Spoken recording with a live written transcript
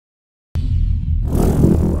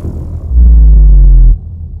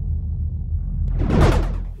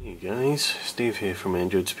guys, Steve here from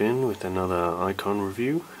AndroidSPIN with another icon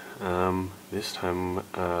review. This time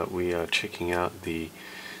we are checking out the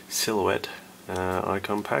silhouette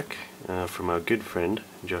icon pack from our good friend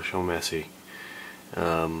Joshua Massey.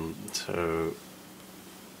 So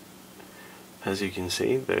as you can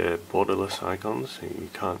see, they're borderless icons, so you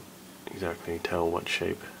can't exactly tell what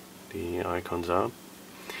shape the icons are.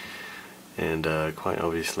 And quite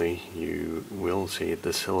obviously you will see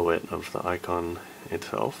the silhouette of the icon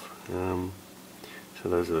itself. So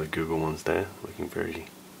those are the Google ones there, looking very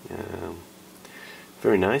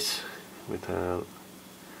very nice with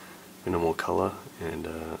minimal color and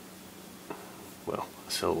well,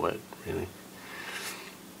 a silhouette really.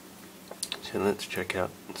 So let's check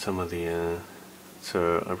out some of the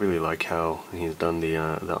so I really like how he's done the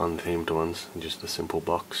unthemed ones, just a simple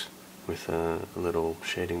box with a little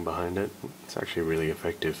shading behind it. It's actually really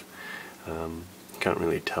effective. You can't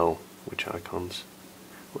really tell which icons.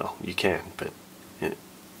 Well, you can, but it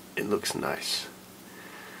looks nice,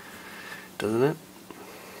 doesn't it?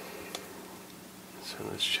 So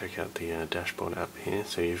let's check out the dashboard app here.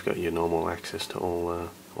 So you've got your normal access to all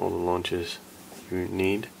the launchers you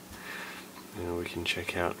need. We can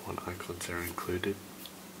check out what icons are included.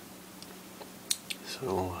 So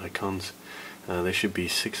all icons. There should be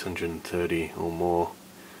 630 or more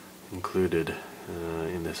included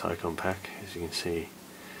in this icon pack. As you can see,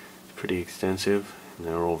 it's pretty extensive, and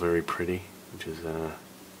they're all very pretty, which is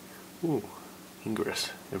ooh,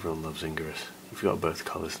 Ingress. Everyone loves Ingress. You've got both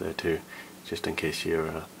colors there too, just in case you're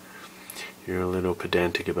a little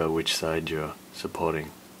pedantic about which side you're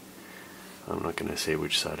supporting. I'm not going to say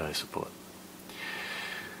which side I support.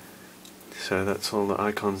 So that's all the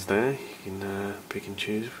icons there. You can pick and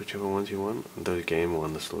choose whichever ones you want. Those game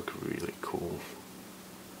ones look really cool.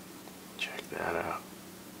 Check that out.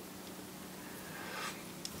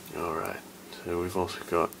 Alright, so we've also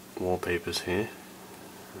got wallpapers here.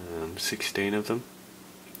 16 of them.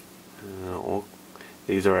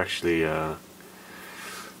 These are actually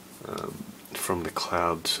from the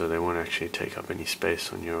cloud, so they won't actually take up any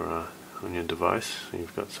space on your device. So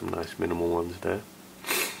you've got some nice minimal ones there.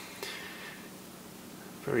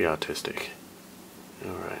 Very artistic.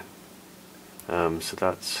 Alright. So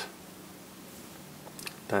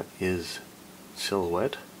that is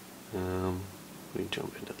Silhouette. We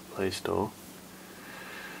jump into the Play Store.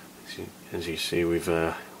 As you see, we've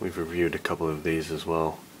reviewed a couple of these as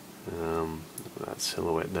well. That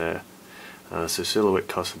Silhouette there. So Silhouette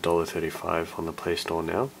costs $1.35 on the Play Store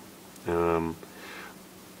now.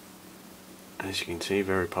 As you can see,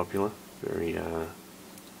 very popular,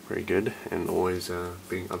 very good, and always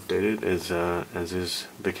being updated, as is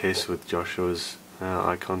the case with Joshua's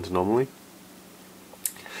icons normally.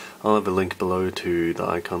 I'll have a link below to the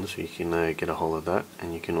icons so you can get a hold of that,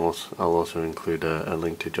 and I'll also include a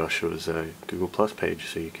link to Joshua's Google Plus page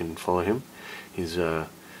so you can follow him. He's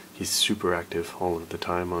super active all of the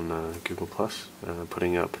time on Google Plus,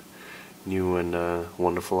 putting up new and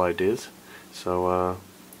wonderful ideas. So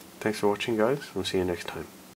thanks for watching, guys. We'll see you next time.